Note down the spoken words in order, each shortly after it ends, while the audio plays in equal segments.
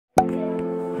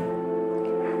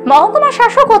মহকুমা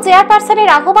শাসক ও চেয়ারপারসনের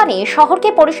আহ্বানে শহরকে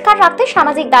পরিষ্কার রাখতে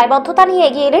সামাজিক দায়বদ্ধতা নিয়ে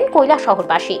এগিয়ে এলেন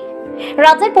কৈলাসহরবাসী।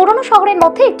 রাজ্যের পুরনো শহরের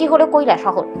মধ্যে একটি হলো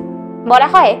কৈলাসহর। বলা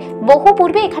হয় বহু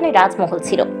পূর্বে এখানে রাজমহল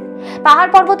ছিল। পাহাড়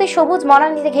পর্বতে সবুজ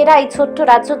বনানীতে ঘেরা এই ছোট্ট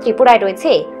রাজ্য ত্রিপুরায়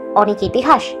রয়েছে অনেক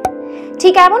ইতিহাস।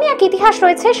 ঠিক এমনই এক ইতিহাস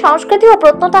রয়েছে সংস্কৃতি ও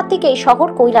প্রত্নতাত্ত্বিক এই শহর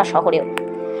কৈলাসহরেও।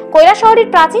 কৈলাসহরের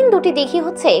প্রাচীন দুটি দিঘি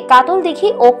হচ্ছে কাতল দিঘি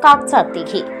ও কাকচাঁদ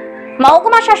দিঘি।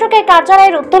 মহকুমা শাসকের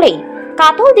কার্যালয়ের উত্তরেই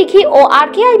কাতল দিঘি ও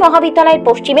আরকেআই মহাবিদ্যালয়ের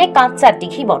পশ্চিমে কাকচাঁদ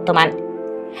দিঘি বর্তমান।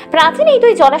 প্রাচীন এই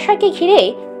দুই জলাশয়কে ঘিরে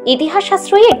ইতিহাস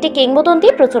শাস্ত্রই একটি কিংবদন্তি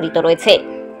প্রচলিত রয়েছে।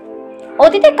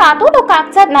 অতীতে কাতল ও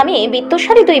কাকচাঁদ নামে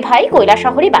বিত্তশালী দুই ভাই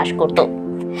কৈলাসহরে বাস করত।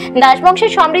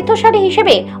 দাসবংশের সমৃদ্ধশালী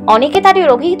হিসেবে অনেকে তাদের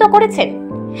অভিহিত করেছেন।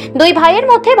 দুই ভাইয়ের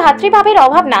মধ্যে ভাতৃভাবের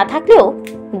অভাব না থাকলেও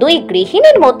দুই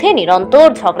গৃহিণীর মধ্যে নিরন্তর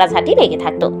ঝগড়াঝাটি লেগে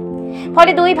থাকত।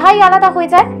 ফলে দুই ভাই আলাদা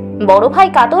হয়ে যায়। বড় ভাই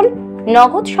কাতল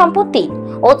নগদ সম্পত্তি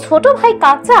ও ছোট ভাই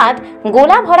কাকচাঁদ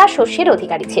গোলা ভরা শস্যের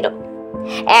অধিকারী ছিল।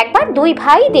 একবার দুই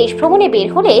ভাই দেশ ভ্রমণে বের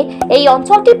হলে এই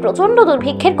অঞ্চলটি প্রচন্ড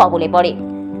দুর্ভিক্ষের কবলে পড়ে।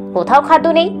 কোথাও খাদ্য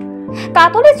নেই।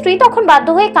 কাতলের স্ত্রী তখন বাধ্য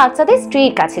হয়ে কাকচাঁদের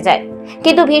স্ত্রীর কাছে যায়,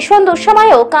 কিন্তু ভীষণ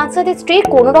দুঃসময়েও কাকচাঁদের স্ত্রী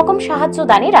কোন রকম সাহায্য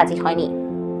দানে রাজি হয়নি।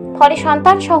 ফলে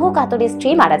সন্তান সহ কাতলের স্ত্রী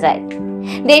মারা যায়।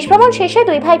 দেশ ভ্রমণ শেষে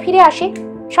দুই ভাই ফিরে আসে।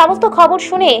 সমস্ত খবর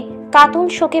শুনে কাতল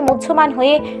শোকে মুহ্যমান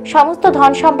হয়ে সমস্ত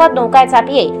ধন সম্পদ নৌকায়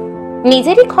চাপিয়ে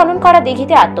নিজেরই খনন করা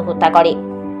দিঘিতে আত্মহত্যা করে।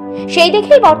 সেই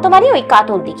দিঘিই বর্তমানে ওই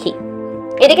কাতল দিঘি।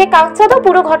 এদিকে কাকচাঁদও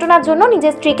পুরো ঘটনার জন্য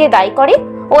নিজের স্ত্রীকে দায়ী করে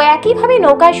ও একইভাবে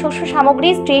নৌকায় শস্য সামগ্রী,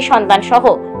 স্ত্রী, সন্তান সহ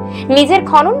নিজের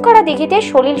খনন করা দিঘিতে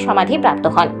সলিল সমাধি প্রাপ্ত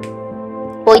হন।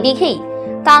 ওই দিঘি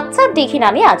কাকচাঁদ দিঘি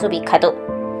নামে আজও বিখ্যাত।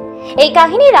 এই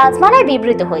কাহিনী রাজমালায়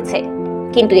বিবৃত হয়েছে,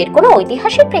 কিন্তু এর কোনো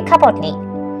ঐতিহাসিক প্রেক্ষাপট নেই।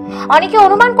 অনেকে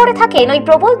অনুমান করে থাকেন ওই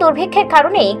প্রবল দুর্ভিক্ষের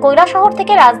কারণে কৈলাসহর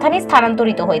থেকে রাজধানী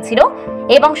স্থানান্তরিত হয়েছিল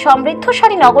এবং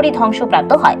সমৃদ্ধশালী নগরী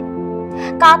ধ্বংসপ্রাপ্ত হয়।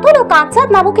 কাতল ও কাকচাঁদ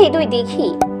নামক এই দুই দিঘি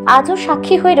আজও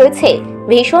সাক্ষী হয়ে রয়েছে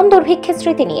ভীষণ দুর্ভিক্ষের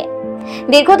স্মৃতি নিয়ে।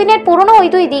 দীর্ঘদিনের পুরনো ওই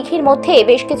দুই দিঘির মধ্যে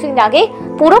বেশ কিছুদিন আগে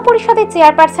পুর পরিষদের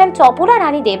চেয়ারপারসন চপুরা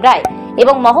রানী দেবরায়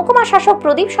এবং মহকুমা শাসক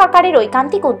প্রদীপ সরকারের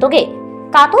ঐকান্তিক উদ্যোগে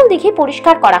কাতল দিঘি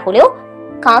পরিষ্কার করা হলেও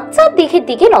কাকচাঁদ দিঘির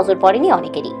দিকে নজর পড়েনি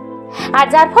অনেকেরই। আর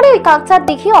যার ফলে ওই কাকচাঁদ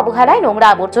দিঘি অবহেলায় নোংরা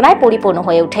আবর্জনায় পরিপূর্ণ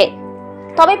হয়ে ওঠে।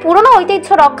 তবে পুরনো ঐতিহ্য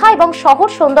রক্ষা এবং শহর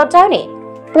সৌন্দর্যায়নে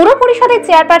পুর পরিষদের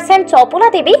চেয়ারপারসন চপলা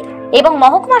দেবী এবং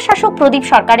মহকুমা শাসক প্রদীপ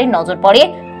সরকারের নজর পড়ে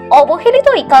অবহেলিত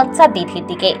এই কাকচাঁদ দিঘির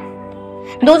দিকে।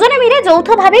 দুজনে মিলে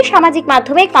যৌথভাবে সামাজিক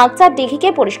মাধ্যমে কাকচাঁদ দিঘিকে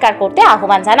পরিষ্কার করতে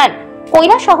আহ্বান জানান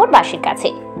কৈলাসহরবাসীর কাছে।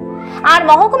 আর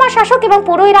মহকুমা শাসক এবং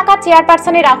পুর এলাকার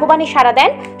চেয়ারপারসনের আহ্বানে সাড়া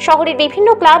দেন শহরের বিভিন্ন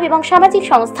ক্লাব এবং সামাজিক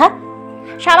সংস্থা।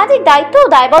 সামাজিক দায়িত্ব ও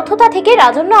দায়বদ্ধতা থেকে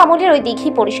রাজন্য আমলের ওই দিঘি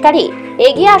পরিষ্কারে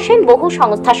এগিয়ে আসেন বহু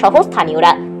সংস্থা সহ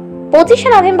স্থানীয়রা। 25শে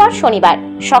নভেম্বর শনিবার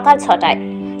সকাল 6টায়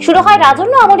শুরু হয়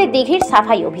রাজন্য আমলের দিঘির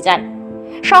সাফাই অভিযান।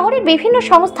 শহরের বিভিন্ন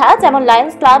সংস্থা যেমন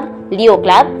লায়ন্স ক্লাব, লিও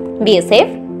ক্লাব, বিএসএফ,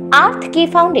 আর্থ কি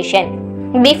foundation,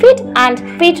 বিফিট and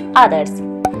fit others,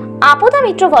 Aapda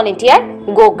Mitra volunteer,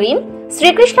 go green,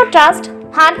 Shrikrishna trust,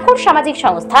 হানখোর সামাজিক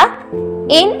সংস্থা,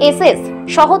 এনএসএস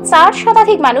সহ 4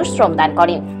 শতাধিক মানুষ শ্রমদান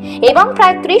করেন এবং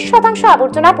প্রায় 30%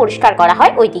 আবর্জনা পরিষ্কার করা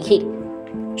হয় ওই দিঘির।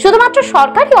 শুধুমাত্র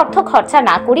সরকারি অর্থ খরচা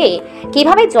না করে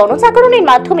কিভাবে জনজাগরণের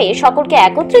মাধ্যমে সকলকে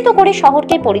একত্রিত করে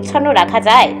শহরকে পরিচ্ছন্ন রাখা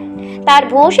যায় তার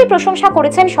ভূয়সী প্রশংসা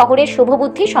করেছেন শহরের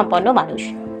শুভবুদ্ধি সম্পন্ন মানুষ।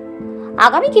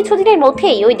 আগামী কিছুদিনের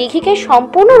মধ্যেই ওই দিঘিকে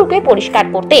সম্পূর্ণরূপে পরিষ্কার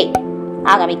করতে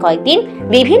আগামী কয়েকদিন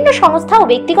বিভিন্ন সংস্থা ও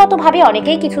ব্যক্তিগতভাবে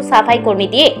অনেকেই কিছু সাফাই কর্মী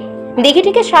দিয়ে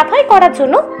দিঘিটিকে সাফাই করার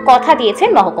জন্য কথা দিয়েছেন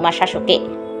মহকুমা শাসককে।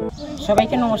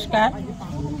 সবাইকে নমস্কার।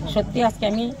 সত্যি আজকে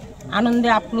আমি আনন্দে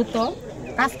আপ্লুত।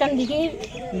 কাকচাঁদ দিঘির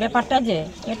ব্যাপারটা যে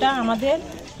এটা আমাদের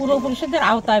পুর পরিষদের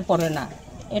আওতায় পড়ে না।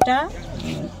 এটা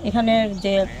এখানের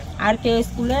যে আরকে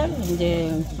স্কুলের যে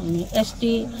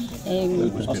এসটি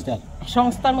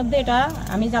সংস্থার মধ্যে এটা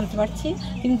আমি জানতে পারছি,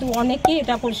 কিন্তু অনেকেই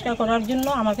এটা পরিষ্কার করার জন্য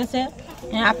আমার কাছে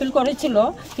আপিল করেছিল।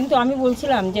 কিন্তু আমি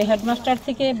বলছিলাম যে হেডমাস্টার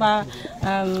থেকে বা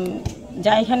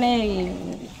যা এখানে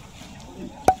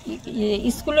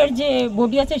স্কুলের যে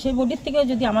বডি আছে সেই বডির থেকেও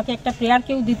যদি আমাকে একটা প্রেয়ার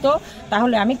কেউ দিত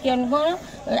তাহলে আমি কেন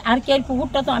আর কে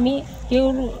পুকুরটা তো আমি কেউ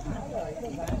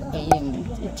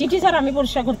চিঠি ছাড়া আমি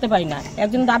পরিষ্কার করতে পারি না।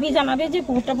 একজন দাবি জানাবে যে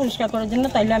পুকুরটা পরিষ্কার করার জন্য,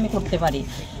 তাইলে আমি করতে পারি।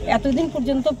 এতদিন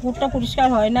পর্যন্ত পুকুরটা পরিষ্কার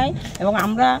হয় নাই এবং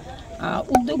আমরা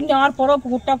উদ্যোগ নেওয়ার পরও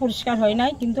পুকুরটা পরিষ্কার হয়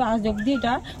নাই। কিন্তু আজ অবধি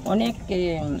এটা অনেক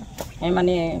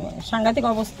মানে সাংঘাতিক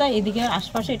অবস্থা। এদিকে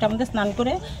আশপাশে এটা আমাদের স্নান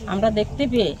করে আমরা দেখতে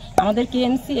পেয়ে আমাদের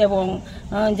কেএমসি এবং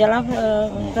জেলা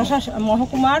প্রশাসন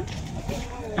মহকুমার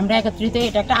আমরা একত্রিত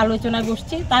এটা একটা আলোচনায়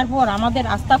বসছি। তারপর আমাদের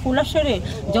আস্থা কৈলাসহরের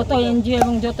যত এনজিও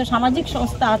এবং যত সামাজিক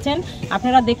সংস্থা আছেন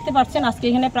আপনারা দেখতে পাচ্ছেন আজকে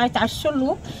এখানে প্রায় 400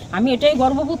 লোক। আমি এটাই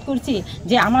গর্ববোধ করছি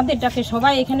যে আমাদেরটাকে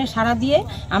সবাই এখানে সাড়া দিয়ে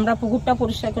আমরা পুকুরটা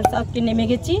পরিষ্কার করতে আজকে নেমে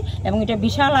গেছি এবং এটা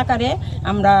বিশাল আকারে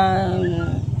আমরা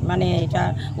মানে এটা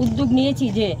উদ্যোগ নিয়েছি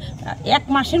যে 1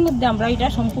 মাসের মধ্যে আমরা এটা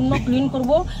সম্পূর্ণ ক্লিন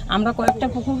করব। আমরা কয়েকটা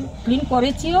পুকুর ক্লিন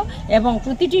করেছিও এবং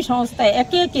প্রতিটি সংস্থায়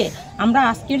একে একে আমরা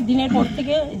আজকের দিনের পর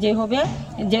থেকে যে হবে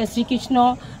যে শ্রীকৃষ্ণ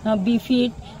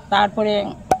বিফিট, তারপরে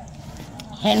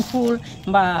হ্যান্ডফুল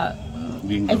বা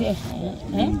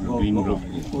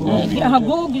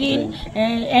গো গ্রিন,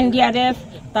 NDRF,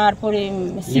 তারপরে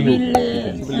সিভিল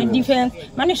ডিফেন্স,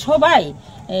 মানে সবাই,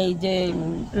 এই যে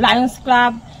লায়ন্স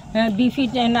ক্লাব,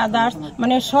 বিফিট অ্যান্ড আদার্স,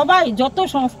 মানে সবাই যত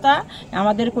সংস্থা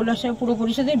আমাদের কৈলাসহর পুর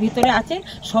পরিষদের ভিতরে আছে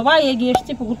সবাই এগিয়ে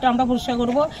এসছে পুকুরটা আমরা পরিষ্কার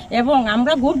করব। এবং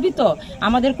আমরা গর্বিত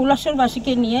আমাদের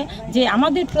কৈলাসহরবাসীকে নিয়ে যে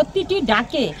আমাদের প্রতিটি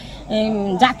ডাকে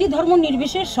জাতি ধর্ম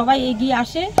নির্বিশেষে সবাই এগিয়ে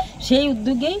আসে সেই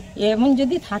উদ্যোগেই। এমন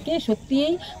যদি থাকে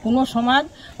সত্যিই কোনো সমাজ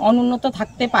অনুন্নত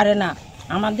থাকতে পারে না।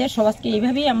 আমাদের সমাজকে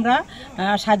এইভাবেই আমরা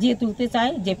সাজিয়ে তুলতে চাই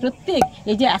যে প্রত্যেক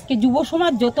এই যে আজকে যুব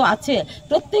সমাজ যত আছে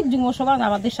প্রত্যেক যুব সমাজ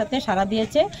আমাদের সাথে সাড়া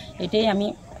দিয়েছে। এটাই আমি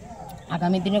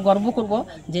আগামী দিনে গর্ব করব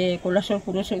যে কৈলাসহর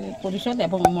পুর পরিষদ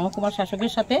এবং মহকুমার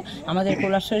শাসকের সাথে আমাদের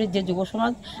কৈলাসহরের যে যুব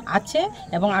সমাজ আছে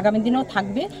এবং আগামী দিনেও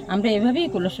থাকবে। আমরা এভাবেই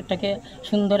কৈলাসহরটাকে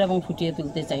সুন্দর এবং ফুটিয়ে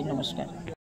তুলতে চাই। নমস্কার।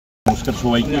 নমস্কার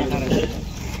সবাইকে।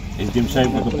 এসডিএম সাহেব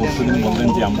গত পরশুদিন বললেন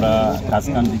যে আমরা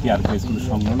কাজকান থেকে আর স্কুল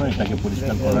সংলগ্ন এটাকে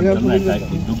পরিষ্কার করার জন্য একটা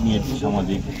উদ্যোগ নিয়েছি।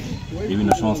 সামাজিক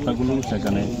বিভিন্ন সংস্থাগুলো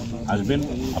সেখানে আসবেন,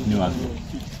 আপনিও আসবেন।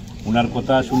 ওনার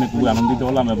কথা শুনে খুবই আনন্দিত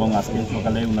হলাম এবং আজকে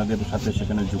সকালে ওনাদের সাথে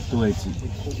সেখানে যুক্ত হয়েছি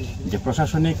যে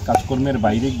প্রশাসনিক কাজকর্মের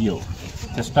বাইরে গিয়েও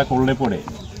চেষ্টা করলে পরে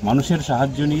মানুষের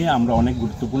সাহায্য নিয়ে আমরা অনেক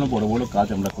গুরুত্বপূর্ণ বড় বড় কাজ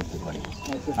আমরা করতে পারি।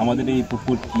 আমাদের এই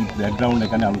পুকুর কি ব্যাকগ্রাউন্ড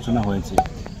এখানে আলোচনা হয়েছে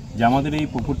যে আমাদের এই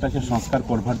পুকুরটাকে সংস্কার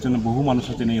করবার জন্য বহু মানুষ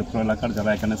আছেন এই অত্র এলাকার যারা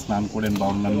এখানে স্নান করেন বা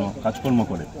অন্যান্য কাজকর্ম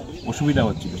করেন, অসুবিধা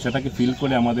হচ্ছিল। সেটাকে ফিল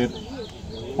করে আমাদের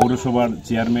পৌরসভার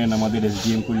চেয়ারম্যান, আমাদের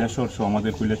SDM কৈলাসহর সহ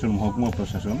আমাদের কৈলাসহর মহকুমা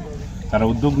প্রশাসন তারা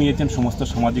উদ্যোগ নিয়েছেন। সমস্ত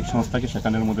সামাজিক সংস্থাকে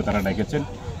সেখানের মধ্যে তারা ডেকেছেন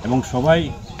এবং সবাই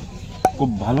খুব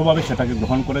ভালোভাবে সেটাকে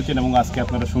গ্রহণ করেছেন। এবং আজকে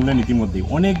আপনারা শুনলেন ইতিমধ্যেই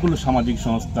অনেকগুলো সামাজিক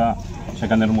সংস্থা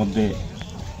সেখানের মধ্যে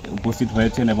উপস্থিত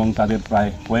হয়েছেন এবং তাদের প্রায়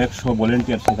কয়েকশো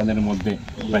ভলেন্টিয়ার সেখানের মধ্যে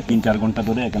প্রায় 3-4 ঘন্টা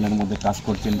ধরে এখানের মধ্যে কাজ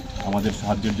করছেন। আমাদের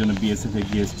সাহায্যের জন্য BSF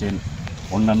এগিয়ে এসছেন,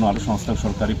 অন্যান্য আরও সংস্থা,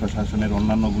 সরকারি প্রশাসনের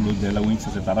অন্যান্যগুলো জেলা উইংস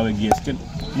আছে তারাও এগিয়ে এসছেন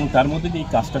এবং তার মধ্যে যে এই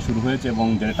কাজটা শুরু হয়েছে এবং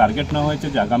যেটা টার্গেট নেওয়া হয়েছে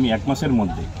যে আগামী 1 মাসের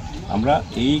মধ্যে আমরা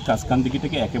এই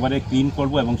কাজকান্দিটিকে একেবারে ক্লিন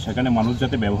করব এবং সেখানে মানুষ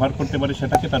যাতে ব্যবহার করতে পারে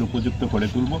সেটাকে তার উপযুক্ত করে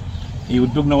তুলব। এই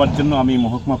উদ্যোগ নেওয়ার জন্য আমি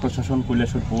মহকুমা প্রশাসন,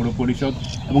 কৈলাসহর পৌর পরিষদ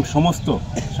এবং সমস্ত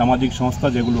সামাজিক সংস্থা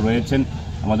যেগুলো রয়েছেন,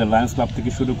 আমাদের লায়ন্স ক্লাব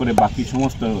থেকে শুরু করে বাকি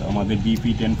সমস্ত আমাদের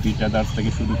বিফিট অ্যান্ড ফিট আদার্স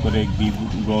থেকে শুরু করে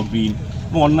গো গ্রিন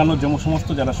এবং অন্যান্য যে সমস্ত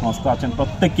যারা সংস্থা আছেন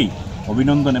প্রত্যেককেই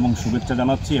অভিনন্দন এবং শুভেচ্ছা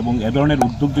জানাচ্ছি। এবং এ ধরনের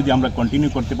উদ্যোগ যদি আমরা কন্টিনিউ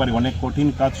করতে পারি অনেক কঠিন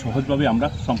কাজ সহজভাবে আমরা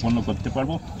সম্পন্ন করতে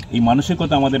পারবো। এই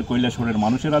মানসিকতা আমাদের কৈলাসহরের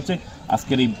মানুষের আছে।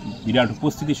 আজকের এই বিরাট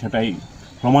উপস্থিতি সেটাই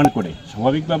প্রমাণ করে।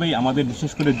 স্বাভাবিকভাবেই আমাদের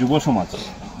বিশেষ করে যুব সমাজ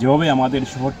যেভাবে আমাদের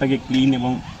শহরটাকে ক্লিন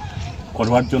এবং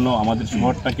করবার জন্য আমাদের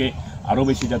শহরটাকে আরও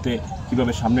বেশি যাতে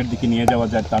কীভাবে সামনের দিকে নিয়ে যাওয়া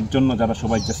যায় তার জন্য যারা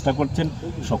সবাই চেষ্টা করছেন,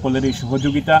 সকলের এই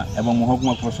সহযোগিতা এবং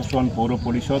মহকুমা প্রশাসন, পৌর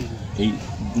পরিষদ এই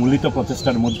মূলিত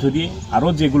প্রচেষ্টার মধ্য দিয়ে আরও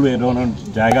যেগুলো এ ধরনের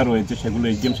জায়গা রয়েছে সেগুলো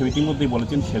SDM সাহেব ইতিমধ্যেই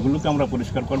বলেছেন সেগুলোকে আমরা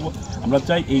পরিষ্কার করব। আমরা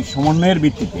চাই এই সমন্বয়ের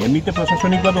ভিত্তিতে, এমনিতে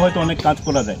প্রশাসনিকভাবে হয়তো অনেক কাজ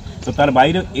করা যায়, তো তার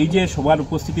বাইরে এই যে সবার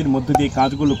উপস্থিতির মধ্য দিয়ে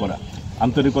কাজগুলো করা,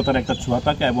 আন্তরিকতার একটা ছোঁয়া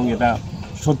থাকা এবং এটা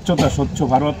স্বচ্ছতা, স্বচ্ছ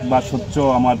ভারত বা স্বচ্ছ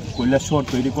আমার কৈলাসহর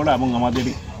তৈরি করা এবং আমাদের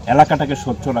এলাকাটাকে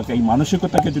স্বচ্ছ রাখা, এই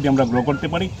মানসিকতাকে যদি আমরা গ্রো করতে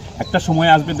পারি একটা সময়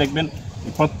আসবে দেখবেন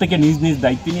প্রত্যেকে নিজ নিজ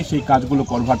দায়িত্ব নিয়ে সেই কাজগুলো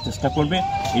করবার চেষ্টা করবে।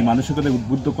 এই মানসিকতাকে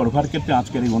উদ্বুদ্ধ করবার ক্ষেত্রে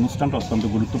আজকের এই অনুষ্ঠানটা অত্যন্ত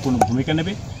গুরুত্বপূর্ণ ভূমিকা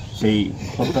নেবে সেই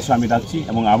প্রত্যাশা আমি রাখছি।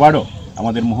 এবং আবারও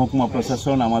আমাদের মহকুমা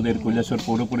প্রশাসন, আমাদের কৈলাসহর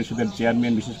পৌর পরিষদের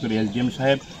চেয়ারম্যান, বিশেষ করে SDM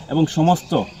সাহেব এবং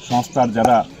সমস্ত সংস্থার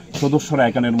যারা সদস্যরা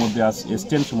এখানের মধ্যে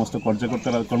এসছেন, সমস্ত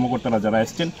কর্মকর্তারা যারা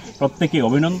এসছেন প্রত্যেকেই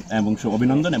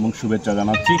অভিনন্দন এবং শুভেচ্ছা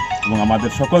জানাচ্ছি এবং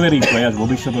আমাদের সকলেরই প্রয়াস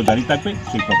ভবিষ্যতেও জারি থাকবে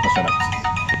সেই প্রত্যাশা রাখছি।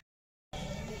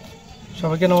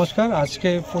 সবাইকে নমস্কার। আজকে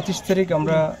 25 তারিখ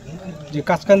আমরা যে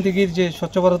কাজকান্দিগির যে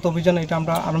স্বচ্ছ ভারত অভিযান এটা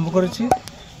আমরা আরম্ভ করেছি।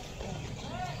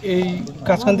 এই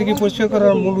কাজকান্দিগি পরিষ্কার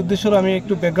করার মূল উদ্দেশ্য হলো, আমি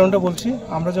একটু ব্যাকগ্রাউন্ডটা বলছি।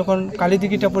 আমরা যখন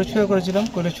কালীদিঘিটা পরিষ্কার করেছিলাম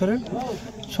কৈলাসহরের,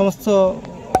 সমস্ত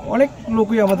অনেক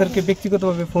লোকই আমাদেরকে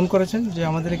ব্যক্তিগতভাবে ফোন করেছেন যে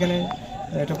আমাদের এখানে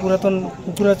একটা পুরাতন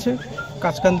পুকুর আছে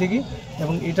কাজকান্দিগি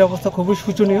এবং এটার অবস্থা খুবই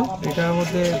শোচনীয়। এটার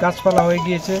মধ্যে গাছপালা হয়ে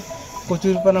গিয়েছে,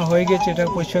 কচুরিপানা হয়ে গিয়েছে, এটা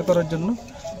পরিষ্কার করার জন্য।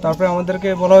 তারপরে আমাদেরকে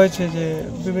বলা হয়েছে যে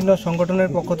বিভিন্ন সংগঠনের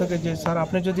পক্ষ থেকে যে স্যার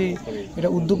আপনি যদি এটা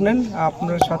উদ্যোগ নেন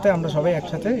আপনার সাথে আমরা সবাই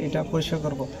একসাথে এটা পরিষ্কার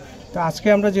করব। তো আজকে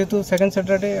আমরা যেহেতু সেকেন্ড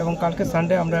স্যাটারডে এবং কালকে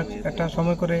সানডে আমরা একটা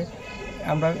সময় করে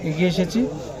আমরা এগিয়ে এসেছি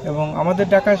এবং আমাদের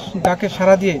ডাকে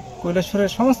সাড়া দিয়ে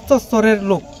কৈলাসহরের সমস্ত স্তরের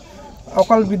লোক,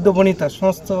 অকাল বৃদ্ধ বনিতা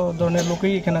সমস্ত ধরনের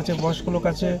লোকই এখানে আছে, বয়স্ক লোক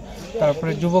আছে,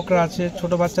 তারপরে যুবকরা আছে,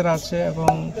 ছোট বাচ্চারা আছে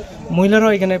এবং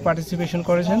মহিলারাও এখানে পার্টিসিপেশন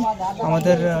করেছেন।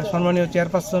 আমাদের সম্মানীয়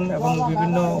চেয়ারপারসন এবং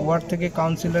বিভিন্ন ওয়ার্ড থেকে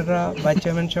কাউন্সিলররা, ভাইস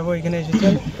চেয়ারম্যান সহ এখানে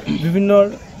এসেছেন, বিভিন্ন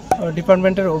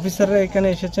ডিপার্টমেন্টের অফিসাররা এখানে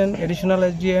এসেছেন, এডিশনাল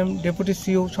এসডিএম, ডেপুটি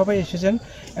সিও সবাই এসেছেন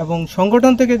এবং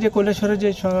সংগঠন থেকে যে কৈলাসহরে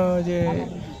যে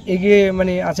এগিয়ে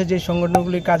আছে যে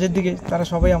সংগঠনগুলি কাজের দিকে তারা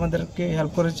সবাই আমাদেরকে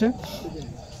হেল্প করেছে।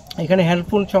 এখানে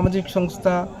হেল্পফুল সামাজিক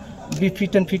সংস্থা, B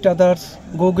fit and fit others,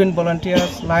 গোগেন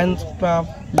volunteers, Lions club,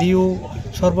 Liu,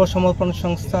 সর্বসমর্পণ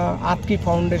সংস্থা, আতকি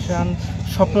ফাউন্ডেশন,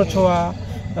 স্বপ্ন ছোঁয়া,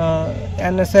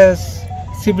 এনএসএস,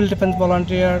 সিভিল ডিফেন্স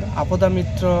ভলান্টিয়ার, আপদা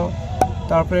মিত্র,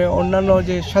 তারপরে অন্যান্য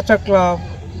যে সাচা ক্লাব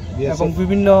এবং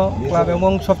বিভিন্ন ক্লাব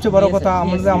এবং সবচেয়ে বড় কথা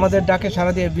আমাদের ডাকে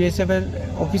সাড়া দিয়ে বিএসএফের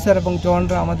অফিসার এবং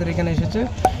জওয়ানরা আমাদের এখানে এসেছে।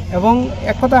 এবং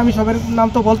এক কথা আমি সবার নাম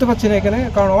তো বলতে পারছি না এখানে,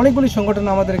 কারণ অনেকগুলি সংগঠন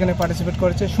আমাদের এখানে পার্টিসিপেট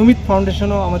করেছে। সুমিত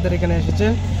ফাউন্ডেশনও আমাদের এখানে এসেছে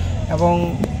এবং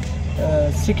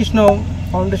শ্রীকৃষ্ণ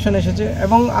ফাউন্ডেশন এসেছে।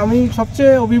 এবং আমি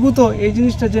সবচেয়ে অভিভূত এই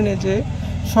জিনিসটা জেনে যে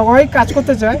সবাই কাজ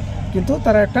করতে চায় কিন্তু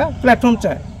তারা একটা প্ল্যাটফর্ম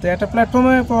চায়। তো একটা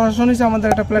প্ল্যাটফর্মে প্রশাসন হিসেবে আমাদের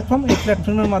একটা প্ল্যাটফর্ম, এই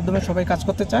প্ল্যাটফর্মের মাধ্যমে সবাই কাজ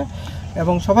করতে চায়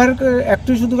এবং সবার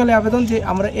একটু শুধু খালি আবেদন যে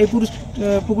আমরা এই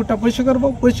পুকুরটা পরিষ্কার করবো,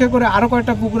 পরিষ্কার করে আরও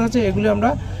কয়েকটা পুকুর আছে এগুলি আমরা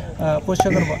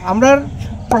পরিষ্কার করবো। আমরা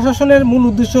প্রশাসনের মূল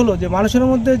উদ্দেশ্য হলো যে মানুষের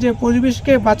মধ্যে যে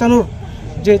পরিবেশকে বাঁচানোর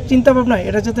যে চিন্তাভাবনা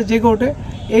এটা যাতে জেগে ওঠে।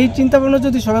 এই চিন্তাভাবনা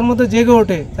যদি সবার মধ্যে জেগে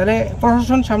ওঠে তাহলে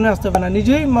প্রশাসন সামনে আসতে হবে না,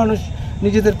 নিজেই মানুষ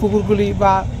নিজেদের পুকুরগুলি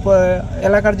বা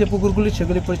এলাকার যে পুকুরগুলি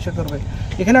সেগুলি পরিষ্কার করবে।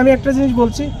 এখানে আমি একটা জিনিস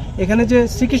বলছি, এখানে যে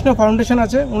শ্রীকৃষ্ণ ফাউন্ডেশন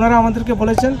আছে ওনারা আমাদেরকে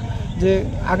বলেছেন যে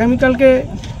আগামীকালকে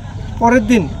পরের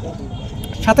দিন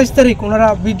 27 তারিখ ওনারা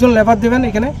 20 জন লেবার দেবেন,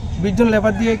 এখানে 20 জন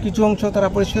লেবার দিয়ে কিছু অংশ তারা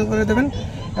পরিষ্কার করে দেবেন।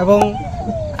 এবং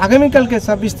আগামীকালকে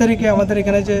 26 তারিখে আমাদের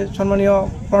এখানে যে সম্মানীয়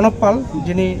প্রণব পাল,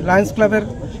 যিনি লায়ন্স ক্লাবের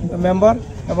মেম্বার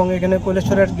এবং এখানে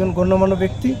কৈলাসহরের একজন গণ্যমান্য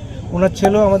ব্যক্তি, ওনার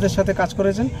ছেলেও আমাদের সাথে কাজ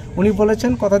করেছেন, উনি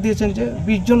বলেছেন, কথা দিয়েছেন যে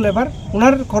 20 জন লেবার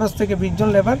ওনার খরচ থেকে 20 জন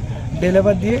লেবার ডে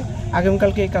লেবার দিয়ে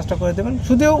আগামীকালকে এই কাজটা করে দেবেন।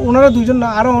 শুধু ওনারা দুজন না,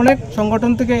 আরও অনেক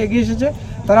সংগঠন থেকে এগিয়ে এসেছে।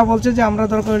 তারা বলছে যে আমরা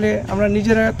দরকার হলে আমরা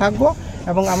নিজেরা থাকবো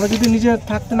এবং আমরা যদি নিজে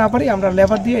থাকতে না পারি আমরা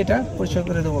লেবার দিয়ে এটা পরিষ্কার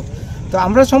করে দেবো। তো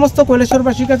আমরা সমস্ত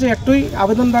কৈলাসহরবাসীর কাছে একটুই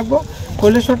আবেদন রাখবো,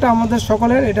 কৈলাসহরটা আমাদের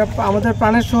সকলের, এটা আমাদের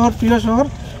প্রাণের শহর, প্রিয় শহর।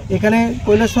 এখানে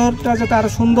কৈলাসহরটা যাতে আরও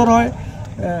সুন্দর হয়,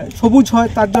 সবুজ হয়,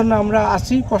 তার জন্য আমরা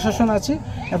আছি, প্রশাসন আছি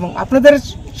এবং আপনাদের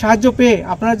সাহায্য পেয়ে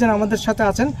আপনারা যেন আমাদের সাথে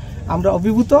আছেন আমরা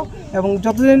অভিভূত। এবং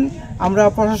যতদিন আমরা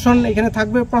প্রশাসন এখানে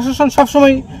থাকবে, প্রশাসন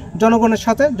সবসময় জনগণের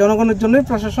সাথে, জনগণের জন্যই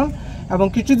প্রশাসন। এবং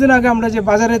কিছুদিন আগে আমরা যে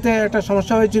বাজারেতে একটা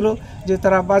সমস্যা হয়েছিল যে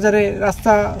তারা বাজারে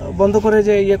রাস্তা বন্ধ করে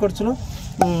যে করছিল,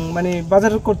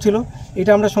 বাজার করছিল,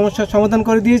 এটা আমরা সমস্যার সমাধান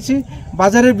করে দিয়েছি।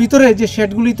 বাজারের ভিতরে যে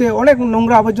শেডগুলিতে অনেক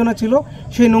নোংরা আবর্জনা ছিল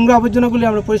সেই নোংরা আবর্জনাগুলি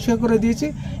আমরা পরিষ্কার করে দিয়েছি।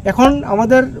 এখন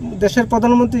আমাদের দেশের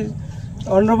প্রধানমন্ত্রী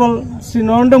অনারেবল শ্রী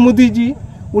নরেন্দ্র মোদীজি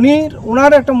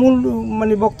ওনার একটা মূল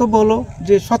বক্তব্য হলো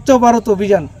যে স্বচ্ছ ভারত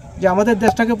অভিযান, যে আমাদের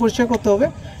দেশটাকে পরিষ্কার করতে হবে।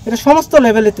 এটা সমস্ত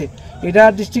লেভেলেতে, এটা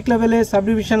ডিস্ট্রিক্ট লেভেলে, সাব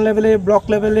ডিভিশন লেভেলে, ব্লক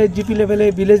লেভেলে, জিপি লেভেলে,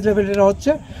 ভিলেজ লেভেলে এটা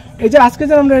হচ্ছে। এই যে আজকে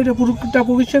যে আমরা এটা পুরোটা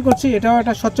পরিষ্কার করছি এটাও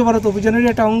একটা স্বচ্ছ ভারত অভিযানেরই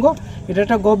একটা অঙ্গ, এটা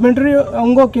একটা গভর্নমেন্টেরই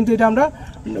অঙ্গ, কিন্তু এটা আমরা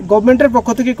গভর্নমেন্টের পক্ষ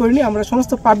থেকে করিনি, আমরা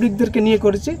সমস্ত পাবলিকদেরকে নিয়ে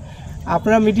করেছি।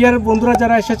 আপনারা মিডিয়ার বন্ধুরা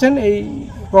যারা এসেছেন এই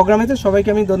প্রোগ্রামেতে সবাইকে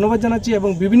আমি ধন্যবাদ জানাচ্ছি এবং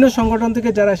বিভিন্ন সংগঠন থেকে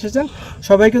যারা এসেছেন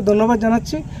সবাইকে ধন্যবাদ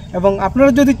জানাচ্ছি। এবং আপনারা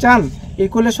যদি চান এই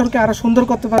কৈলাসহরকে আরও সুন্দর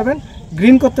করতে পারবেন,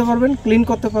 গ্রিন করতে পারবেন, ক্লিন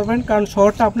করতে পারবেন, কারণ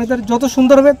শহরটা আপনাদের যত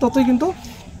সুন্দর হবে ততই কিন্তু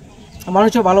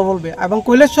মানুষও ভালো বলবে। এবং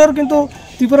কৈলাসহর কিন্তু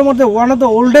ত্রিপুরার মধ্যে one of the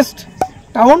oldest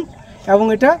town এবং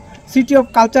এটা city of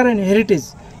culture and heritage.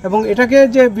 এবং এটাকে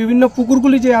যে বিভিন্ন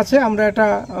পুকুরগুলি যে আছে, আমরা একটা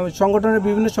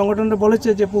বিভিন্ন সংগঠনে বলেছে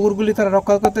যে পুকুরগুলি তারা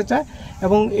রক্ষা করতে চায়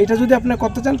এবং এটা যদি আপনারা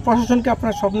করতে চান প্রশাসনকে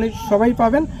আপনারা সবাই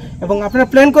পাবেন। এবং আপনারা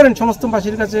প্ল্যান করেন, সমস্ত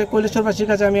বাসীর কাছে, কৈলাসহরবাসীর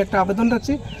কাছে আমি একটা আবেদন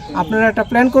রাখছি, আপনারা একটা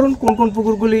প্ল্যান করুন কোন কোন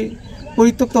পুকুরগুলি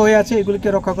পরিত্যক্ত হয়ে আছে এগুলিকে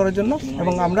রক্ষা করার জন্য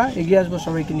এবং আমরা এগিয়ে আসবো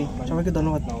সবাইকে নিয়ে। সবাইকে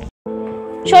ধন্যবাদ।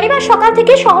 শনিবার সকাল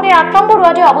থেকে শহরের 8 নম্বর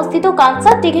ওয়ার্ডে অবস্থিত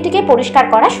কাঞ্চার দিঘিটিকে পরিষ্কার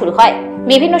করা শুরু হয়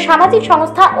বিভিন্ন সামাজিক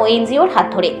সংস্থা ও এনজিওর হাত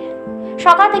ধরে।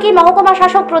 সকাল থেকে মহকুমা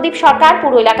শাসক প্রদীপ সরকার,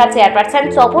 পুরো এলাকার চেয়ারপারসন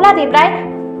চপলা দেবরায়,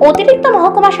 অতিরিক্ত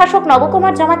মহকুমা শাসক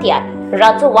নবকুমার জমাতিয়া,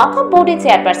 রাজ্য ওয়াকফ বোর্ডের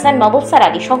চেয়ারপারসন মবুবসার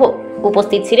আলী সহ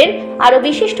উপস্থিত ছিলেন আরো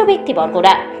বিশিষ্ট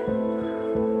ব্যক্তিবর্গরা।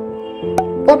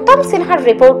 উত্তম সিনহার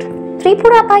রিপোর্ট,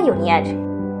 ত্রিপুরা পাইওনিয়ার।